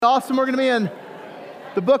Awesome. We're going to be in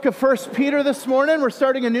the book of 1 Peter this morning. We're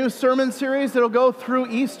starting a new sermon series that'll go through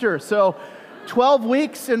Easter. So 12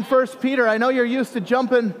 weeks in 1 Peter. I know you're used to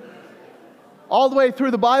jumping all the way through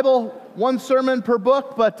the Bible, one sermon per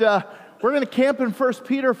book, but we're going to camp in 1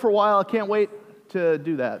 Peter for a while. I can't wait to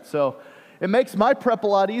do that. So it makes my prep a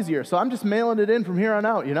lot easier. So I'm just mailing it in from here on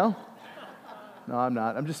out, you know? No, I'm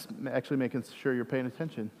not. I'm just actually making sure you're paying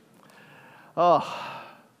attention. Oh,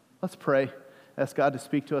 let's pray. Ask God to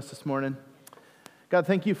speak to us this morning. God,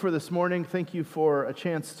 thank you for this morning. Thank you for a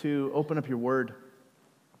chance to open up your word.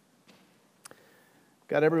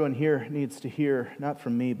 God, everyone here needs to hear, not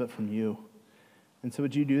from me, but from you. And so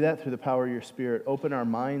would you do that through the power of your Spirit? Open our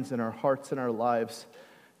minds and our hearts and our lives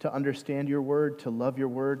to understand your word, to love your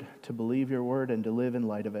word, to believe your word, and to live in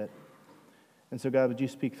light of it. And so, God, would you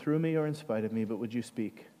speak through me or in spite of me, but would you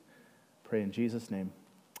speak? Pray in Jesus' name.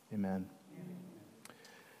 Amen.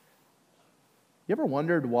 You ever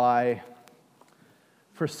wondered why,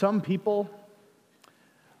 for some people,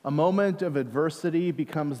 a moment of adversity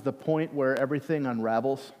becomes the point where everything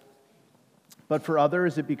unravels, but for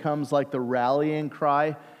others it becomes like the rallying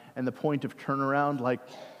cry and the point of turnaround, like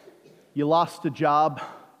you lost a job,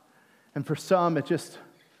 and for some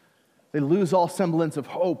they lose all semblance of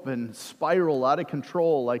hope and spiral out of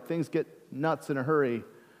control, like things get nuts in a hurry.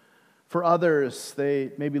 For others,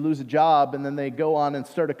 they maybe lose a job and then they go on and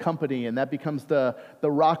start a company, and that becomes the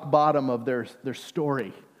rock bottom of their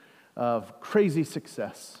story of crazy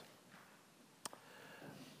success.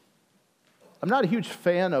 I'm not a huge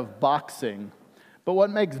fan of boxing, but what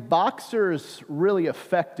makes boxers really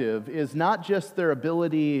effective is not just their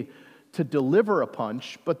ability to deliver a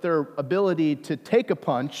punch, but their ability to take a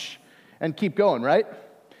punch and keep going, right?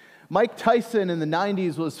 Mike Tyson in the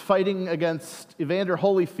 90s was fighting against Evander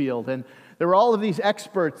Holyfield, and there were all of these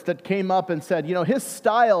experts that came up and said, you know, his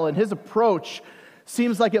style and his approach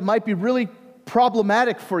seems like it might be really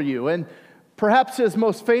problematic for you. And perhaps his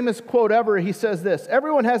most famous quote ever, he says this: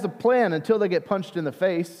 "Everyone has a plan until they get punched in the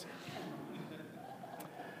face."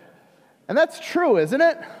 And that's true, isn't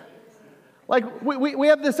it? Like, we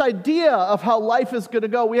have this idea of how life is going to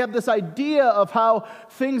go. We have this idea of how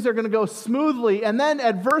things are going to go smoothly. And then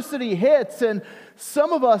adversity hits, and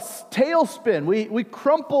some of us tailspin. We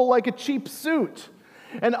crumple like a cheap suit.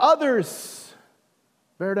 And others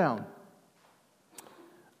bear down.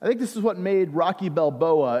 I think this is what made Rocky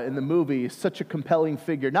Balboa in the movie such a compelling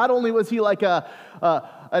figure. Not only was he like an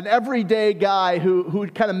everyday guy who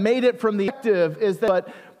kind of made it from the active,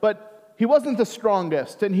 but he wasn't the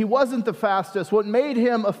strongest, and he wasn't the fastest. What made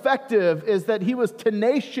him effective is that he was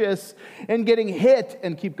tenacious in getting hit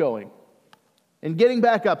and keep going, and getting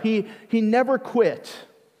back up. He never quit.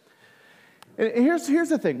 And here's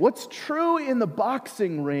the thing. What's true in the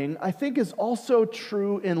boxing ring, I think, is also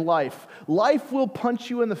true in life. Life will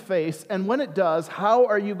punch you in the face, and when it does, how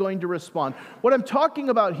are you going to respond? What I'm talking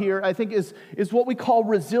about here, I think, is what we call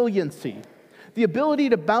resiliency. The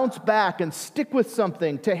ability to bounce back and stick with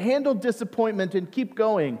something, to handle disappointment and keep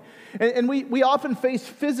going. And we often face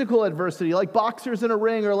physical adversity, like boxers in a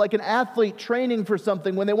ring, or like an athlete training for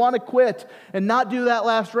something. When they want to quit and not do that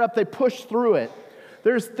last rep, they push through it.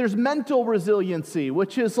 There's mental resiliency,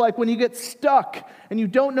 which is like when you get stuck and you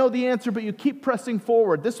don't know the answer, but you keep pressing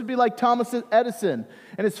forward. This would be like Thomas Edison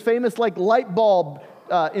and his famous light bulb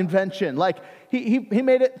invention. Like he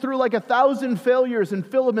made it through 1,000 failures and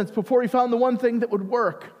filaments before he found the one thing that would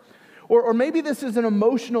work. Or maybe this is an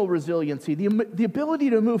emotional resiliency, the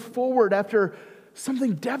ability to move forward after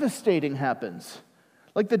something devastating happens,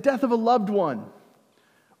 like the death of a loved one,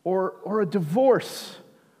 or a divorce,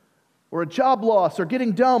 or a job loss, or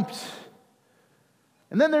getting dumped.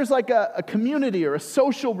 And then there's a community or a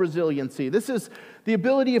social resiliency. This is the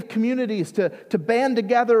ability of communities to band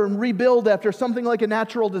together and rebuild after something like a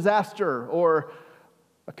natural disaster or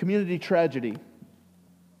a community tragedy.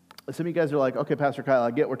 Some of you guys are like, okay, Pastor Kyle,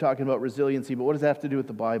 I get we're talking about resiliency, but what does that have to do with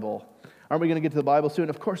the Bible? Aren't we going to get to the Bible soon?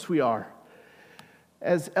 Of course we are.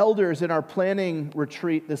 As elders in our planning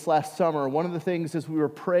retreat this last summer, one of the things as we were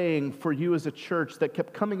praying for you as a church that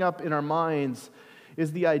kept coming up in our minds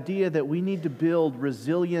is the idea that we need to build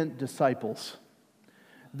resilient disciples.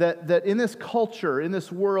 That in this culture, in this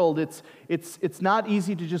world, it's not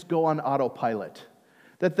easy to just go on autopilot.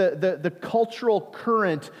 That the cultural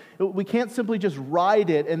current, we can't simply just ride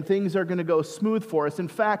it and things are going to go smooth for us. In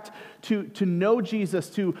fact, to know Jesus,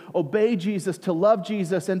 to obey Jesus, to love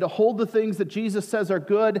Jesus, and to hold the things that Jesus says are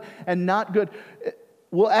good and not good,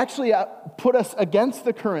 will actually put us against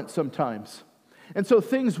the current sometimes. And so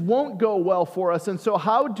things won't go well for us. And so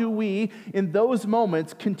how do we, in those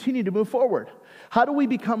moments, continue to move forward? How do we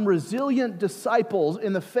become resilient disciples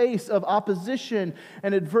in the face of opposition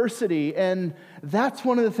and adversity? And that's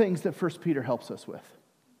one of the things that 1 Peter helps us with.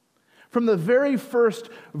 From the very first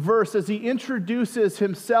verse, as he introduces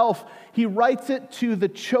himself, he writes it to the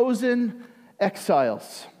chosen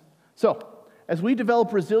exiles. So, as we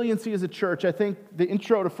develop resiliency as a church, I think the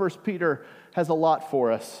intro to 1 Peter has a lot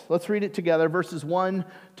for us. Let's read it together, verses 1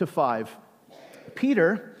 to 5.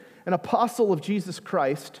 Peter, an apostle of Jesus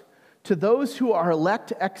Christ, to those who are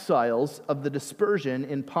elect exiles of the dispersion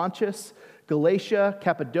in Pontus, Galatia,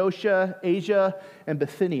 Cappadocia, Asia, and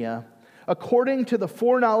Bithynia, according to the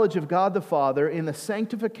foreknowledge of God the Father, in the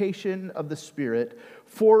sanctification of the Spirit,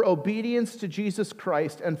 for obedience to Jesus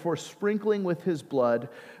Christ and for sprinkling with his blood,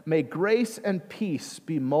 may grace and peace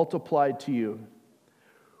be multiplied to you.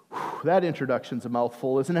 Whew, that introduction's a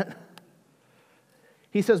mouthful, isn't it?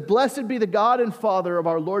 He says, "Blessed be the God and Father of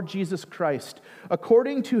our Lord Jesus Christ.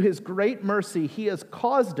 According to his great mercy, he has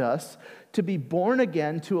caused us to be born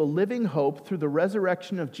again to a living hope through the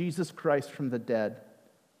resurrection of Jesus Christ from the dead,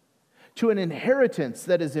 to an inheritance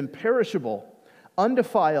that is imperishable,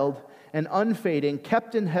 undefiled, and unfading,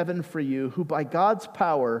 kept in heaven for you, who by God's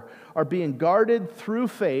power are being guarded through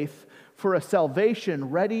faith for a salvation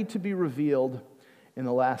ready to be revealed in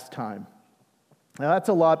the last time." Now that's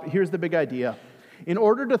a lot, but here's the big idea. In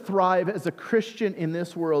order to thrive as a Christian in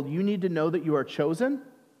this world, you need to know that you are chosen,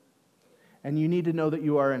 and you need to know that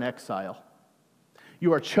you are an exile.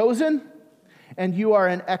 You are chosen, and you are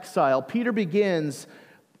an exile. Peter,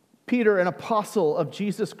 an apostle of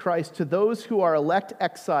Jesus Christ, to those who are elect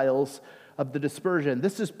exiles of the dispersion.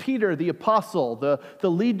 This is Peter, the apostle,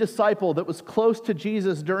 the lead disciple that was close to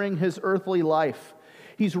Jesus during his earthly life.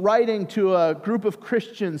 He's writing to a group of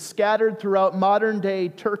Christians scattered throughout modern-day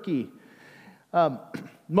Turkey.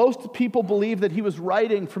 Most people believe that he was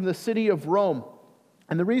writing from the city of Rome.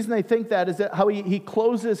 And the reason they think that is that how he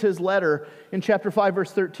closes his letter in chapter 5,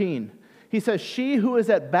 verse 13. He says, "She who is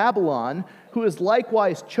at Babylon, who is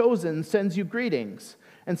likewise chosen, sends you greetings.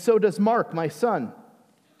 And so does Mark, my son.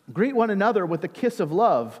 Greet one another with a kiss of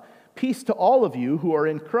love. Peace to all of you who are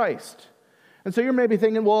in Christ." And so you're maybe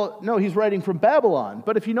thinking, well, no, he's writing from Babylon.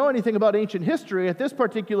 But if you know anything about ancient history, at this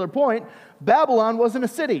particular point, Babylon wasn't a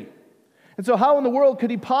city. And so how in the world could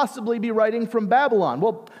he possibly be writing from Babylon?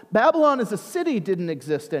 Well, Babylon as a city didn't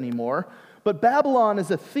exist anymore, but Babylon as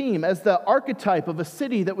a theme, as the archetype of a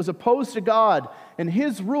city that was opposed to God and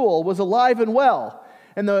his rule was alive and well.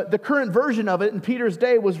 And the current version of it in Peter's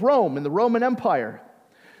day was Rome and the Roman Empire.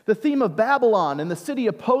 The theme of Babylon and the city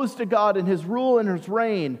opposed to God and his rule and his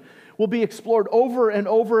reign will be explored over and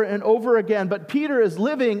over and over again. But Peter is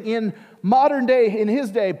living in modern day, in his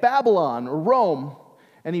day, Babylon or Rome.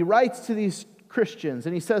 And he writes to these Christians,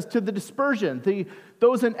 and he says to the dispersion,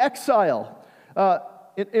 those in exile,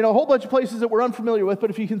 in a whole bunch of places that we're unfamiliar with,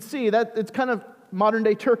 but if you can see, that it's kind of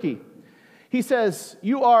modern-day Turkey. He says,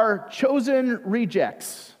 "You are chosen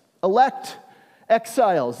rejects, elect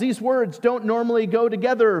exiles." These words don't normally go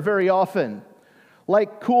together very often,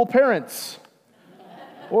 like cool parents,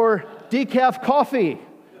 or decaf coffee,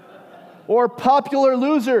 or popular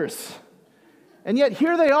losers. And yet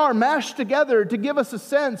here they are mashed together to give us a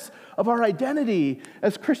sense of our identity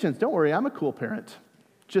as Christians. Don't worry, I'm a cool parent.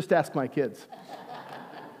 Just ask my kids.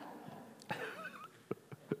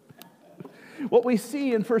 What we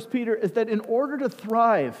see in 1 Peter is that in order to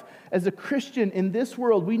thrive as a Christian in this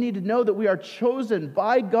world, we need to know that we are chosen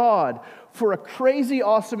by God for a crazy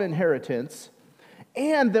awesome inheritance,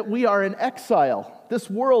 and that we are in exile. This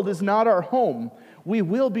world is not our home. We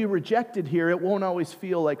will be rejected here. It won't always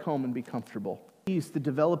feel like home and be comfortable. He's the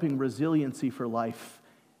developing resiliency for life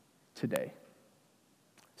today.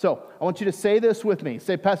 So, I want you to say this with me.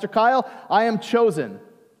 Say, "Pastor Kyle, I am chosen."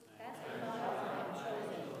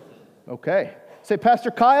 Okay. Say, "Pastor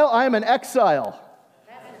Kyle, I am an exile."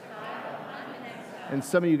 And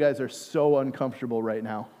some of you guys are so uncomfortable right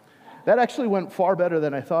now. That actually went far better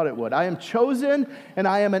than I thought it would. I am chosen and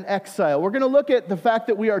I am an exile. We're going to look at the fact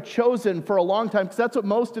that we are chosen for a long time, because that's what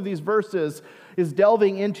most of these verses is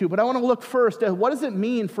delving into. But I want to look first at what does it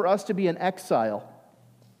mean for us to be an exile?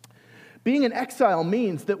 Being an exile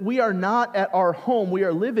means that we are not at our home. We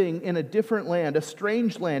are living in a different land, a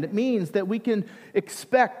strange land. It means that we can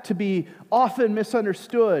expect to be often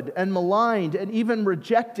misunderstood and maligned and even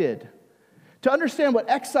rejected. To understand what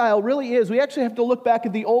exile really is, we actually have to look back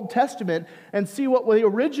at the Old Testament and see what the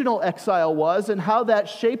original exile was and how that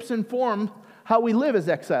shapes and forms how we live as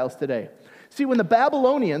exiles today. See, when the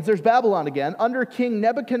Babylonians, there's Babylon again, under King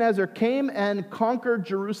Nebuchadnezzar came and conquered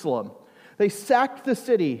Jerusalem, they sacked the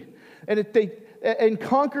city. And in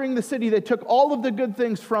conquering the city, they took all of the good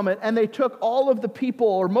things from it, and they took all of the people,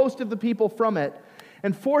 or most of the people from it,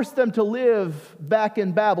 and forced them to live back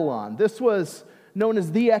in Babylon. This was known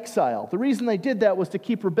as the exile. The reason they did that was to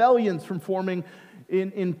keep rebellions from forming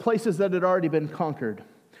in places that had already been conquered.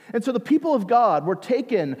 And so the people of God were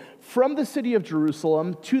taken from the city of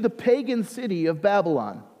Jerusalem to the pagan city of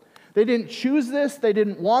Babylon. They didn't choose this, they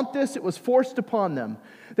didn't want this, it was forced upon them.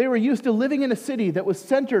 They were used to living in a city that was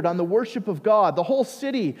centered on the worship of God. The whole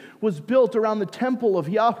city was built around the temple of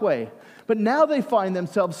Yahweh. But now they find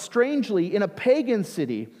themselves strangely in a pagan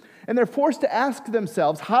city, and they're forced to ask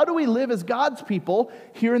themselves, how do we live as God's people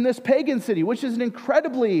here in this pagan city? Which is an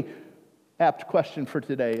incredibly apt question for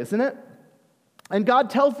today, isn't it? And God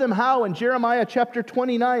tells them how in Jeremiah chapter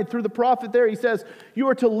 29 through the prophet there. He says, you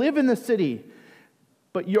are to live in the city,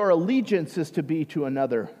 but your allegiance is to be to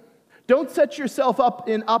another. Don't set yourself up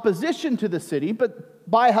in opposition to the city, but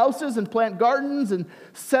buy houses and plant gardens and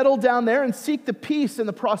settle down there and seek the peace and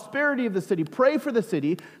the prosperity of the city. Pray for the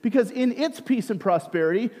city, because in its peace and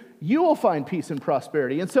prosperity, you will find peace and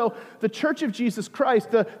prosperity. And so the Church of Jesus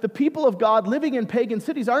Christ, the people of God living in pagan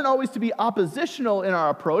cities, aren't always to be oppositional in our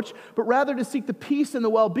approach, but rather to seek the peace and the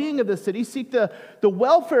well-being of the city, seek the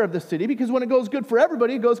welfare of the city, because when it goes good for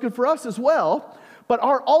everybody, it goes good for us as well. But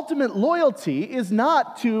our ultimate loyalty is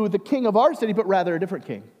not to the king of our city, but rather a different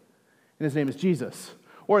king. And his name is Jesus.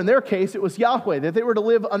 Or in their case, it was Yahweh, that they were to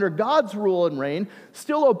live under God's rule and reign,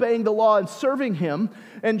 still obeying the law and serving him,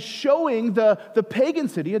 and showing the pagan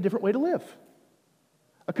city a different way to live.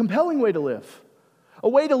 A compelling way to live. A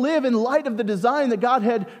way to live in light of the design that God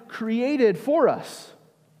had created for us.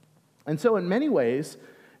 And so in many ways,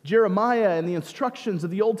 Jeremiah and the instructions of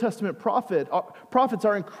the Old Testament prophets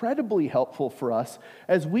are incredibly helpful for us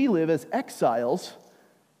as we live as exiles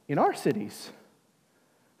in our cities.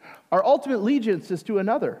 Our ultimate allegiance is to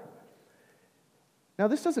another. Now,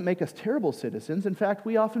 this doesn't make us terrible citizens. In fact,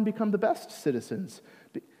 we often become the best citizens.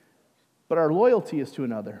 But our loyalty is to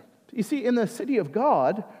another. You see, in the city of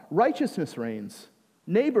God, righteousness reigns.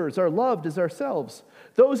 Neighbors are loved as ourselves.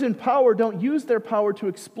 Those in power don't use their power to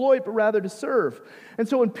exploit, but rather to serve. And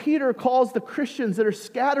so when Peter calls the Christians that are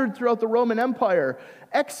scattered throughout the Roman Empire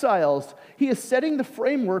exiles, he is setting the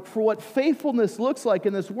framework for what faithfulness looks like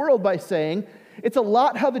in this world by saying, it's a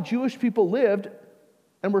lot how the Jewish people lived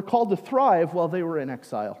and were called to thrive while they were in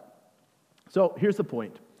exile. So here's the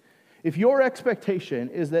point. If your expectation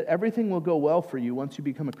is that everything will go well for you once you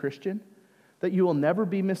become a Christian, that you will never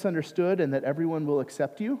be misunderstood and that everyone will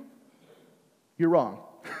accept you, you're wrong.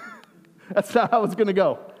 That's not how it's going to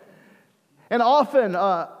go. And often,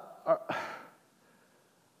 our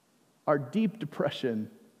deep depression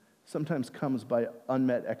sometimes comes by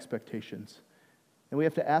unmet expectations. And we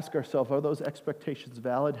have to ask ourselves, are those expectations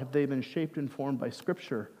valid? Have they been shaped and formed by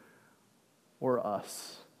Scripture or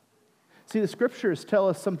us? See, the Scriptures tell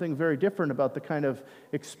us something very different about the kind of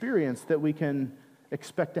experience that we can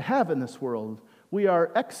expect to have in this world. We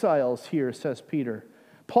are exiles here, says Peter.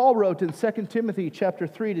 Paul wrote in 2 Timothy chapter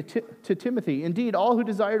 3 to Timothy, indeed, all who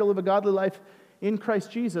desire to live a godly life in Christ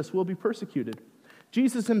Jesus will be persecuted.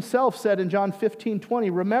 Jesus himself said in John 15:20,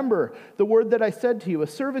 remember the word that I said to you, a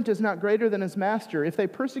servant is not greater than his master. If they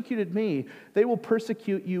persecuted me, they will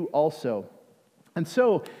persecute you also. And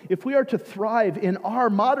so, if we are to thrive in our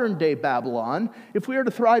modern day Babylon, if we are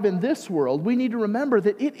to thrive in this world, we need to remember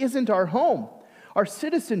that it isn't our home. Our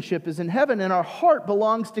citizenship is in heaven, and our heart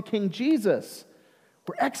belongs to King Jesus.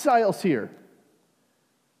 We're exiles here.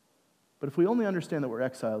 But if we only understand that we're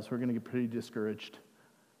exiles, we're going to get pretty discouraged.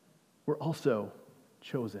 We're also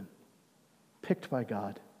chosen, picked by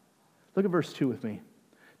God. Look at verse 2 with me.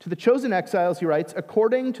 To the chosen exiles, he writes,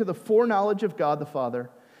 according to the foreknowledge of God the Father,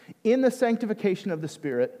 in the sanctification of the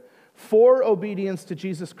Spirit, for obedience to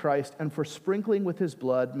Jesus Christ, and for sprinkling with his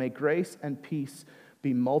blood, may grace and peace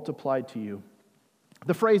be multiplied to you.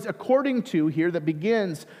 The phrase according to here that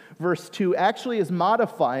begins verse 2 actually is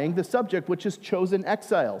modifying the subject, which is chosen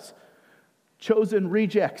exiles, chosen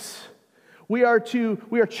rejects. We are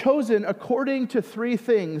chosen according to three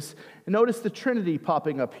things. Notice the Trinity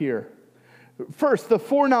popping up here. First, the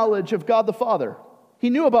foreknowledge of God the Father. He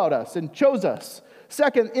knew about us and chose us.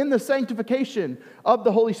 Second, in the sanctification of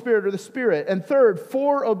the Holy Spirit or the Spirit. And third,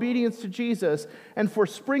 for obedience to Jesus and for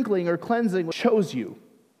sprinkling or cleansing, chose you.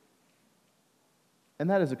 And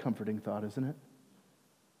that is a comforting thought, isn't it?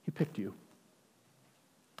 He picked you.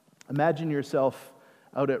 Imagine yourself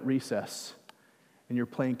out at recess and you're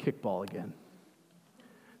playing kickball again.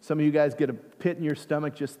 Some of you guys get a pit in your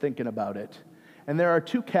stomach just thinking about it. And there are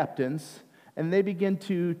two captains, and they begin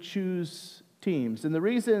to choose teams. And the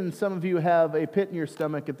reason some of you have a pit in your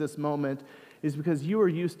stomach at this moment is because you are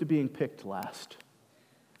used to being picked last.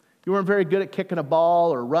 You weren't very good at kicking a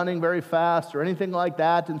ball or running very fast or anything like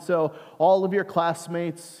that, and so all of your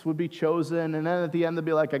classmates would be chosen, and then at the end they'd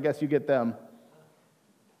be like, I guess you get them.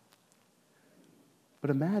 But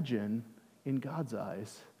imagine, in God's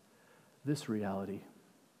eyes, this reality.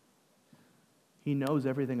 He knows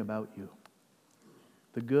everything about you.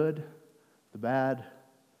 The good, the bad,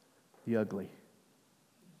 the ugly.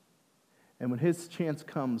 And when his chance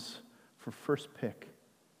comes for first pick,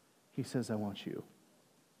 he says, I want you.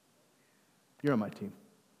 You're on my team.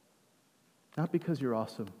 Not because you're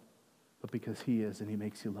awesome, but because he is, and he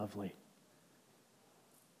makes you lovely.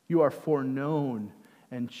 You are foreknown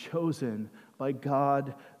and chosen by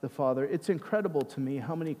God the Father. It's incredible to me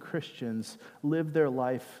how many Christians live their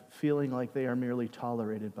life feeling like they are merely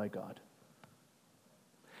tolerated by God.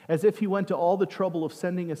 As if he went to all the trouble of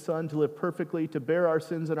sending his son to live perfectly, to bear our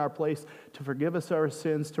sins in our place, to forgive us our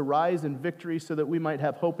sins, to rise in victory so that we might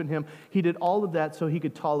have hope in him. He did all of that so he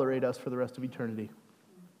could tolerate us for the rest of eternity.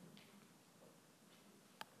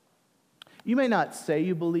 You may not say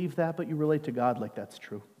you believe that, but you relate to God like that's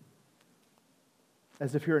true.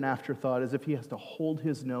 As if you're an afterthought, as if he has to hold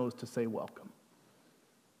his nose to say welcome.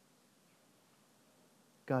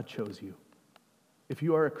 God chose you. If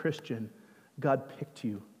you are a Christian, God picked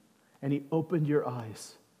you, and he opened your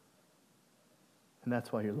eyes. And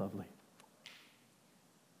that's why you're lovely.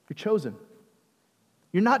 You're chosen.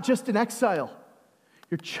 You're not just an exile.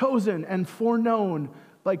 You're chosen and foreknown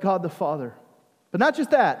by God the Father. But not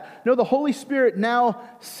just that. No, the Holy Spirit now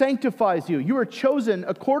sanctifies you. You are chosen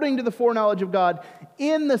according to the foreknowledge of God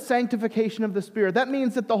in the sanctification of the Spirit. That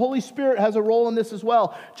means that the Holy Spirit has a role in this as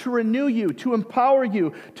well, to renew you, to empower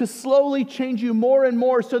you, to slowly change you more and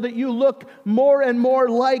more so that you look more and more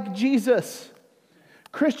like Jesus.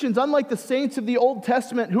 Christians, unlike the saints of the Old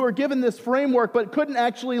Testament who are given this framework but couldn't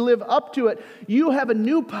actually live up to it, you have a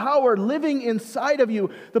new power living inside of you,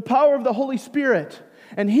 the power of the Holy Spirit.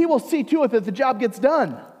 And he will see to it that the job gets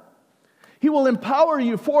done. He will empower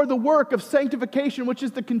you for the work of sanctification, which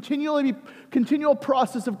is the continual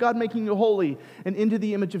process of God making you holy and into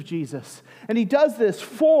the image of Jesus. And he does this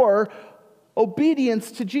for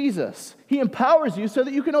obedience to Jesus. He empowers you so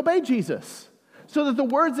that you can obey Jesus. So that the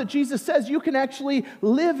words that Jesus says you can actually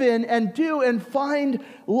live in and do and find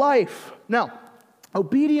life. Now,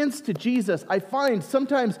 obedience to Jesus, I find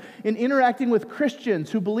sometimes in interacting with Christians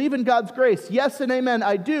who believe in God's grace, yes and amen,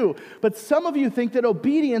 I do, but some of you think that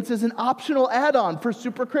obedience is an optional add-on for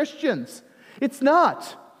super Christians. It's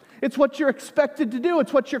not. It's what you're expected to do.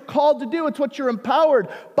 It's what you're called to do. It's what you're empowered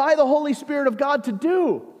by the Holy Spirit of God to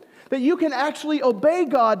do. That you can actually obey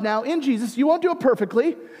God now in Jesus. You won't do it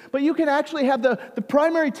perfectly, but you can actually have the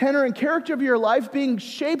primary tenor and character of your life being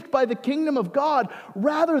shaped by the kingdom of God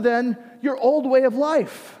rather than your old way of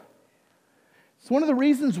life. It's one of the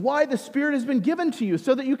reasons why the Spirit has been given to you,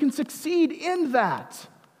 so that you can succeed in that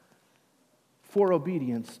for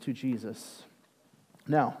obedience to Jesus.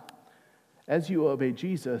 Now, as you obey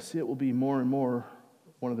Jesus, it will be more and more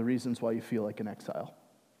one of the reasons why you feel like an exile.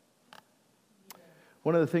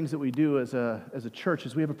 One of the things that we do as a church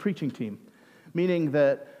is we have a preaching team, meaning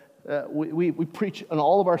that we preach in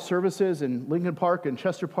all of our services in Lincoln Park and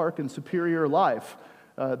Chester Park and Superior live.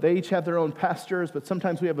 They each have their own pastors, but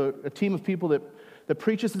sometimes we have a team of people that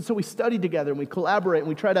preach us, and so we study together and we collaborate and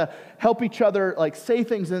we try to help each other like say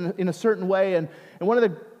things in a certain way. And one of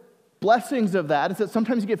the blessings of that is that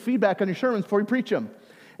sometimes you get feedback on your sermons before you preach them.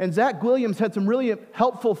 And Zach Williams had some really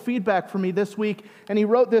helpful feedback for me this week, and he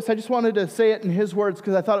wrote this. I just wanted to say it in his words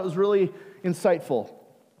because I thought it was really insightful.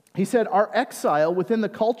 He said, "Our exile within the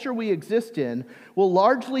culture we exist in will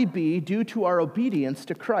largely be due to our obedience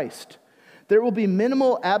to Christ. There will be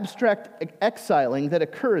minimal abstract exiling that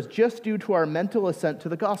occurs just due to our mental assent to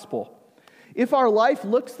the gospel. If our life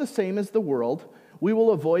looks the same as the world, we will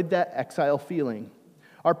avoid that exile feeling.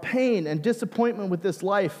 Our pain and disappointment with this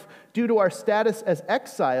life due to our status as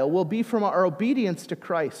exile will be from our obedience to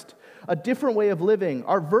Christ, a different way of living,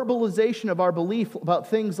 our verbalization of our belief about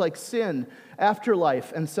things like sin,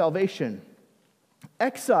 afterlife, and salvation.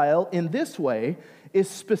 Exile in this way is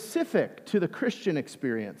specific to the Christian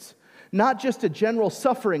experience, not just a general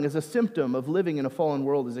suffering as a symptom of living in a fallen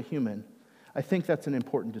world as a human. I think that's an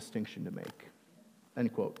important distinction to make."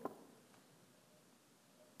 End quote.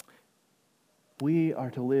 We are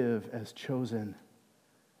to live as chosen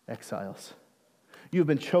exiles. You've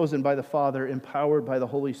been chosen by the Father, empowered by the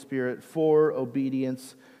Holy Spirit for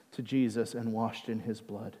obedience to Jesus and washed in his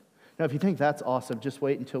blood. Now, if you think that's awesome, just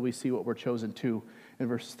wait until we see what we're chosen to in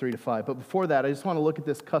verses 3 to 5. But before that, I just want to look at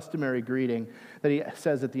this customary greeting that he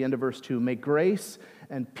says at the end of verse 2. "May grace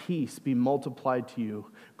and peace be multiplied to you.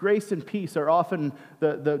 Grace and peace are often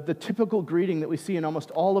the typical greeting that we see in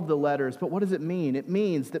almost all of the letters. But what does it mean? It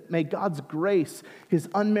means that may God's grace, his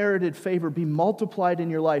unmerited favor, be multiplied in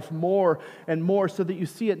your life more and more so that you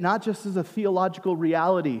see it not just as a theological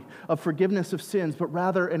reality of forgiveness of sins, but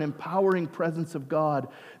rather an empowering presence of God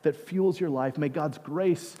that fuels your life. May God's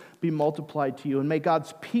grace be multiplied to you, and may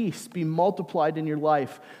God's peace be multiplied in your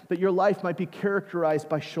life, that your life might be characterized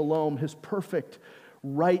by shalom, his perfect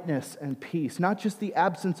rightness and peace, not just the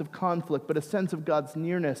absence of conflict, but a sense of God's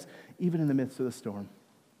nearness, even in the midst of the storm.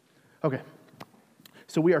 Okay,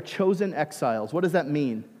 so we are chosen exiles. What does that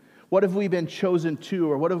mean? What have we been chosen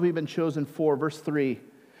to, or what have we been chosen for? Verse 3,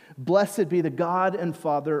 blessed be the God and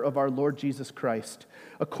Father of our Lord Jesus Christ.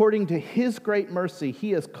 According to his great mercy,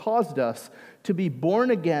 he has caused us to be born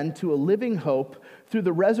again to a living hope through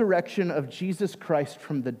the resurrection of Jesus Christ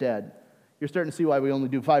from the dead. You're starting to see why we only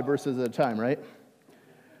do 5 verses at a time, right?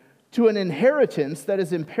 To an inheritance that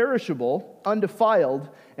is imperishable, undefiled,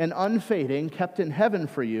 and unfading, kept in heaven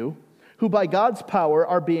for you, who by God's power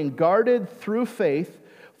are being guarded through faith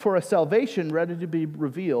for a salvation ready to be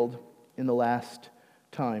revealed in the last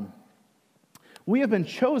time. We have been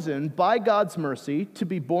chosen by God's mercy to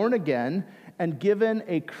be born again and given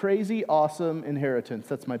a crazy awesome inheritance.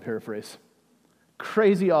 That's my paraphrase.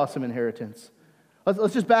 Crazy awesome inheritance.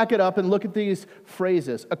 Let's just back it up and look at these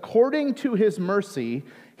phrases. According to his mercy,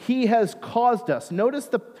 he has caused us. Notice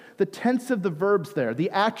the tense of the verbs there,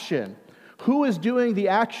 the action. Who is doing the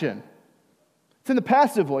action? It's in the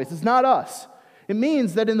passive voice. It's not us. It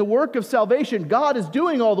means that in the work of salvation, God is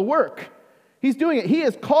doing all the work. He's doing it. He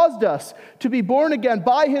has caused us to be born again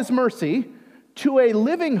by his mercy to a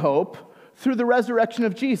living hope through the resurrection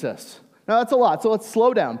of Jesus. Now that's a lot, so let's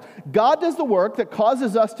slow down. God does the work that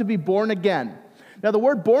causes us to be born again. Now, the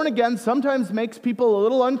word born again sometimes makes people a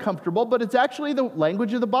little uncomfortable, but it's actually the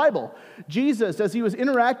language of the Bible. Jesus, as he was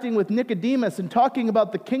interacting with Nicodemus and talking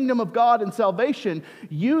about the kingdom of God and salvation,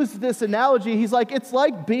 used this analogy. He's like, it's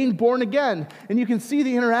like being born again. And you can see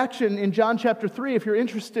the interaction in John chapter 3 if you're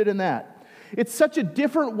interested in that. It's such a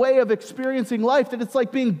different way of experiencing life that it's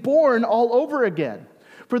like being born all over again.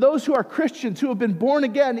 For those who are Christians who have been born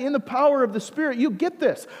again in the power of the Spirit, you get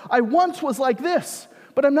this. I once was like this,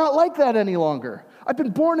 but I'm not like that any longer. I've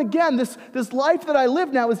been born again. This life that I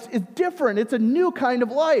live now is different. It's a new kind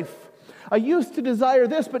of life. I used to desire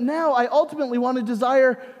this, but now I ultimately want to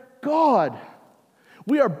desire God.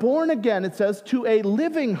 We are born again, it says, to a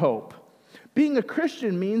living hope. Being a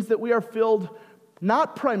Christian means that we are filled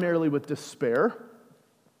not primarily with despair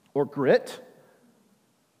or grit,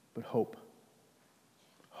 but hope.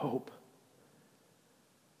 Hope.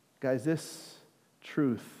 Guys, this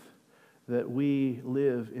truth that we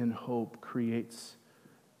live in hope creates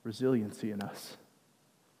resiliency in us.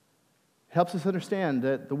 It helps us understand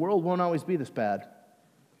that the world won't always be this bad.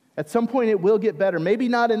 At some point it will get better. Maybe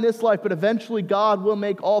not in this life, but eventually God will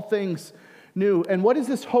make all things new. And what is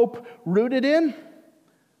this hope rooted in?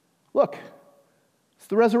 Look, it's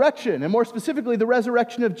the resurrection, and more specifically, the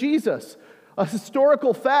resurrection of Jesus. A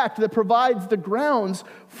historical fact that provides the grounds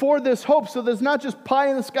for this hope, so there's not just pie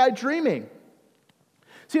in the sky dreaming.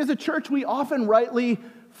 See, as a church, we often rightly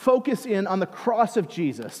focus in on the cross of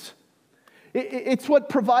Jesus. It's what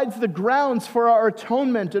provides the grounds for our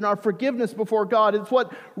atonement and our forgiveness before God. It's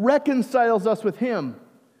what reconciles us with him.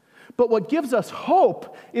 But what gives us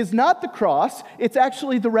hope is not the cross, it's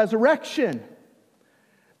actually the resurrection.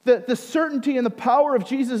 The certainty and the power of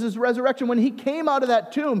Jesus' resurrection. When he came out of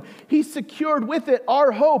that tomb, he secured with it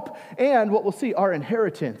our hope and, what we'll see, our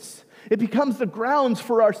inheritance. It becomes the grounds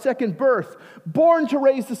for our second birth. Born to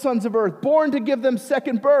raise the sons of earth. Born to give them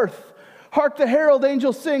second birth. Hark the herald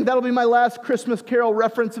angels sing. That'll be my last Christmas carol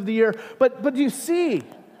reference of the year. But do you see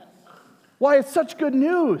why it's such good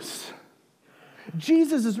news?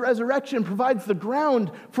 Jesus' resurrection provides the ground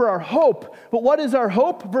for our hope. But what is our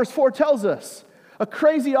hope? Verse 4 tells us. A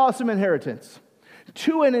crazy awesome inheritance.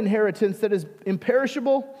 To an inheritance that is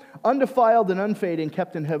imperishable, undefiled, and unfading,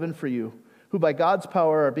 kept in heaven for you, who by God's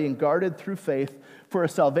power are being guarded through faith for a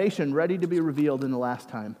salvation ready to be revealed in the last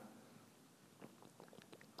time.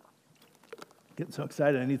 Getting so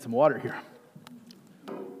excited, I need some water here.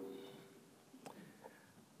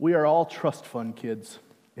 We are all trust fund kids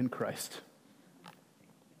in Christ.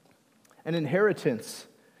 An inheritance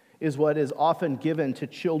is what is often given to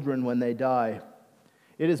children when they die.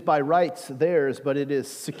 It is by rights theirs, but it is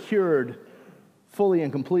secured fully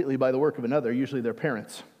and completely by the work of another, usually their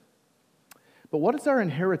parents. But what is our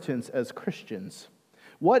inheritance as Christians?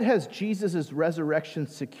 What has Jesus' resurrection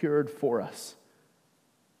secured for us?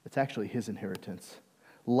 It's actually his inheritance.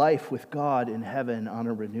 Life with God in heaven on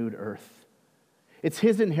a renewed earth. It's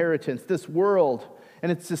his inheritance, this world,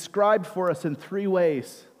 and it's described for us in three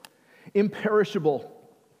ways: imperishable,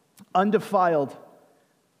 undefiled,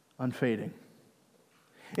 unfading.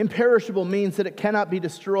 Imperishable means that it cannot be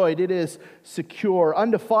destroyed. It is secure.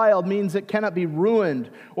 Undefiled means it cannot be ruined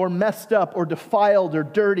or messed up or defiled or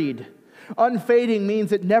dirtied. Unfading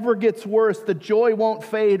means it never gets worse. The joy won't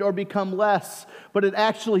fade or become less, but it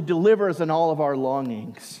actually delivers on all of our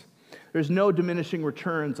longings. There's no diminishing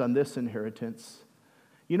returns on this inheritance.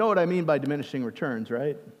 You know what I mean by diminishing returns,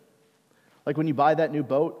 right? Like when you buy that new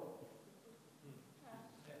boat,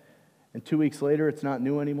 and 2 weeks later it's not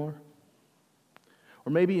new anymore.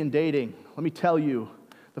 Or maybe in dating, let me tell you,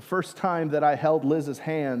 the first time that I held Liz's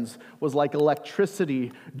hands was like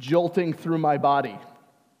electricity jolting through my body.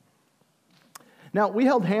 Now, we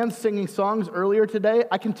held hands singing songs earlier today.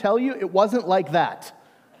 I can tell you it wasn't like that.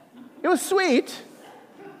 It was sweet,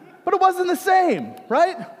 but it wasn't the same,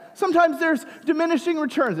 right? Sometimes there's diminishing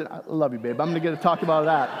returns. And I love you, babe. I'm going to get to talk about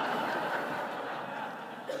that.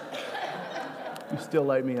 You still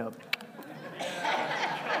light me up.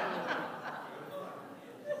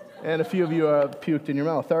 And a few of you puked in your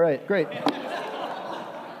mouth. All right, great. Do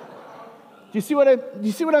you see what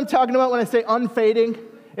I'm talking about when I say unfading?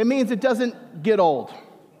 It means it doesn't get old.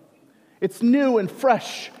 It's new and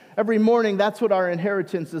fresh every morning. That's what our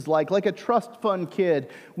inheritance is like. Like a trust fund kid,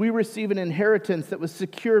 we receive an inheritance that was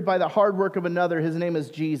secured by the hard work of another. His name is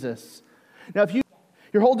Jesus. Now,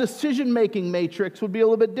 your whole decision-making matrix would be a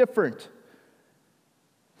little bit different.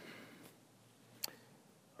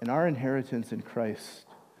 And our inheritance in Christ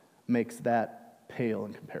makes that pale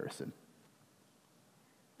in comparison.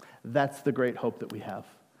 That's the great hope that we have.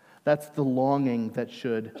 That's the longing that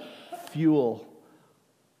should fuel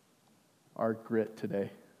our grit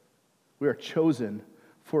today. We are chosen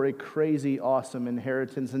for a crazy, awesome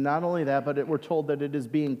inheritance. And not only that, but we're told that it is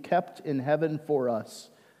being kept in heaven for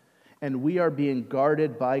us. And we are being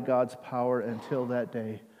guarded by God's power until that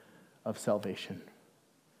day of salvation.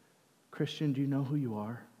 Christian, do you know who you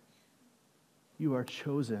are? You are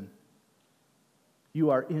chosen.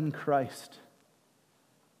 You are in Christ.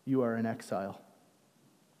 You are in exile.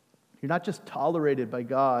 You're not just tolerated by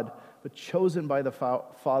God, but chosen by the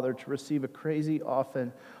Father to receive a crazy,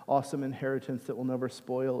 often awesome inheritance that will never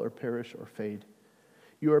spoil or perish or fade.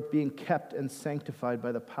 You are being kept and sanctified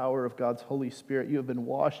by the power of God's Holy Spirit. You have been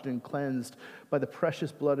washed and cleansed by the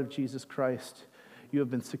precious blood of Jesus Christ. You have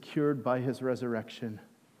been secured by his resurrection.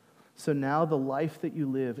 So now the life that you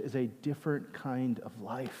live is a different kind of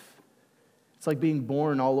life. It's like being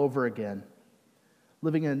born all over again,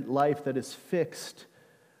 living a life that is fixed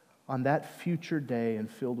on that future day and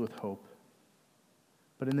filled with hope.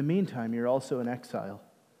 But in the meantime, you're also in exile.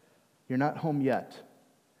 You're not home yet.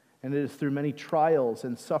 And it is through many trials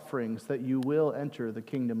and sufferings that you will enter the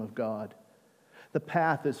kingdom of God. The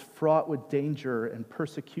path is fraught with danger and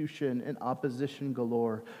persecution and opposition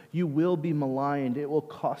galore. You will be maligned. It will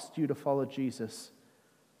cost you to follow Jesus,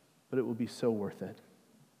 but it will be so worth it.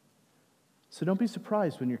 So don't be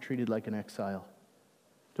surprised when you're treated like an exile.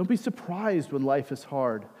 Don't be surprised when life is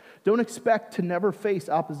hard. Don't expect to never face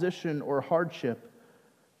opposition or hardship,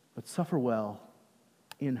 but suffer well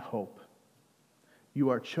in hope. You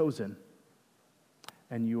are chosen,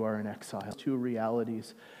 and you are in exile. Two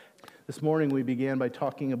realities. This morning we began by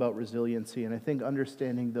talking about resiliency, and I think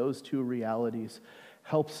understanding those two realities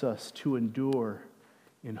helps us to endure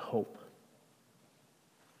in hope.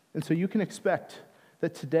 And so you can expect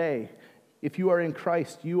that today, if you are in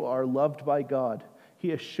Christ, you are loved by God. He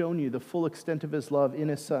has shown you the full extent of his love in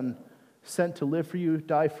his Son, sent to live for you,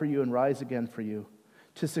 die for you, and rise again for you,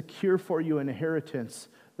 to secure for you an inheritance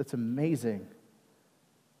that's amazing.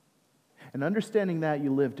 And understanding that,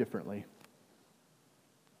 you live differently.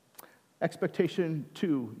 Expectation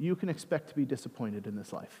 2, you can expect to be disappointed in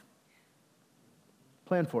this life.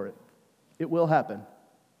 Plan for it. It will happen.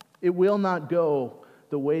 It will not go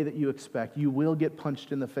the way that you expect. You will get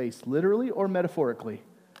punched in the face, literally or metaphorically.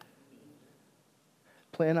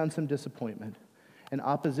 Plan on some disappointment. And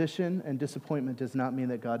opposition and disappointment does not mean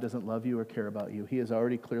that God doesn't love you or care about you. He has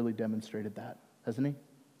already clearly demonstrated that, hasn't he?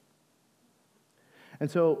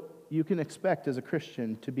 And so you can expect as a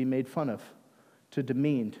Christian to be made fun of, to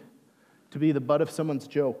demeaned, to be the butt of someone's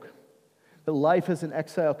joke. That life as an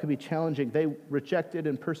exile can be challenging. They rejected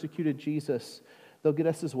and persecuted Jesus. They'll get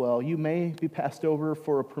us as well. You may be passed over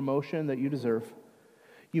for a promotion that you deserve.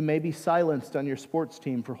 You may be silenced on your sports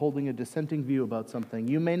team for holding a dissenting view about something.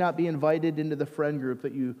 You may not be invited into the friend group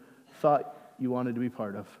that you thought you wanted to be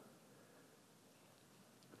part of.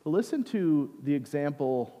 But listen to the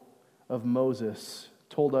example of Moses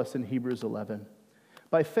told us in Hebrews 11.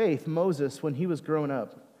 By faith, Moses, when he was grown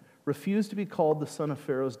up, refused to be called the son of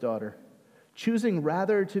Pharaoh's daughter, choosing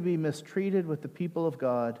rather to be mistreated with the people of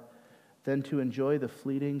God than to enjoy the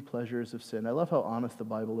fleeting pleasures of sin. I love how honest the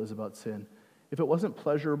Bible is about sin. If it wasn't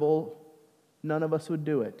pleasurable, none of us would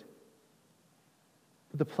do it.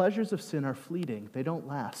 But the pleasures of sin are fleeting. They don't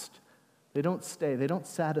last. They don't stay. They don't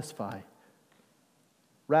satisfy.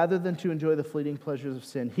 Rather than to enjoy the fleeting pleasures of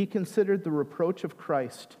sin, he considered the reproach of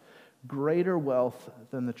Christ greater wealth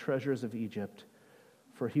than the treasures of Egypt,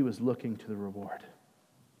 for he was looking to the reward.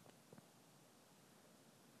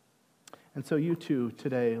 And so you too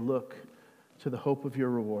today look to the hope of your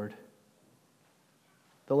reward.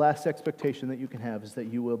 The last expectation that you can have is that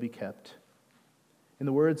you will be kept. In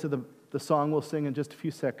the words of the song we'll sing in just a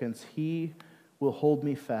few seconds, he will hold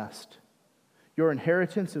me fast. Your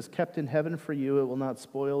inheritance is kept in heaven for you. It will not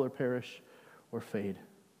spoil or perish or fade.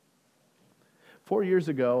 4 years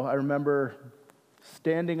ago, I remember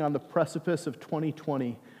standing on the precipice of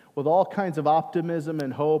 2020 with all kinds of optimism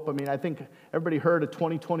and hope. I mean, I think everybody heard a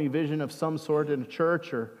 2020 vision of some sort in a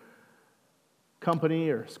church or company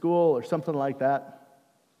or school or something like that.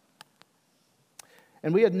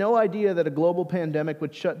 And we had no idea that a global pandemic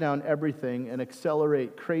would shut down everything and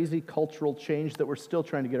accelerate crazy cultural change that we're still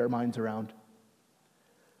trying to get our minds around.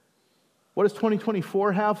 What does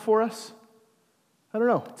 2024 have for us? I don't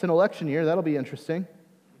know. It's an election year. That'll be interesting.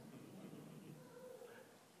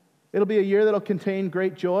 It'll be a year that'll contain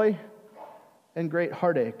great joy and great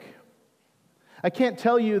heartache. I can't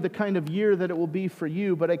tell you the kind of year that it will be for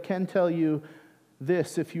you, but I can tell you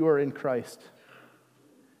this if you are in Christ.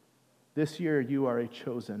 This year you are a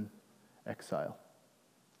chosen exile.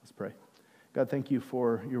 Let's pray. God, thank you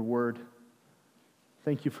for your word.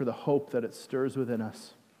 Thank you for the hope that it stirs within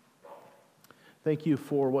us. Thank you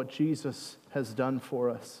for what Jesus has done for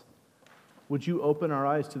us. Would you open our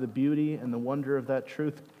eyes to the beauty and the wonder of that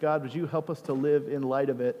truth? God, would you help us to live in light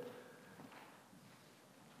of it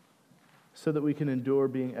so that we can endure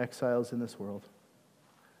being exiles in this world,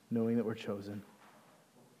 knowing that we're chosen?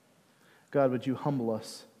 God, would you humble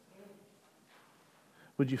us?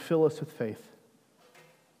 Would you fill us with faith?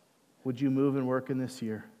 Would you move and work in this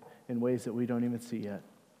year in ways that we don't even see yet?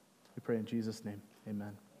 We pray in Jesus' name.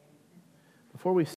 Amen. Before we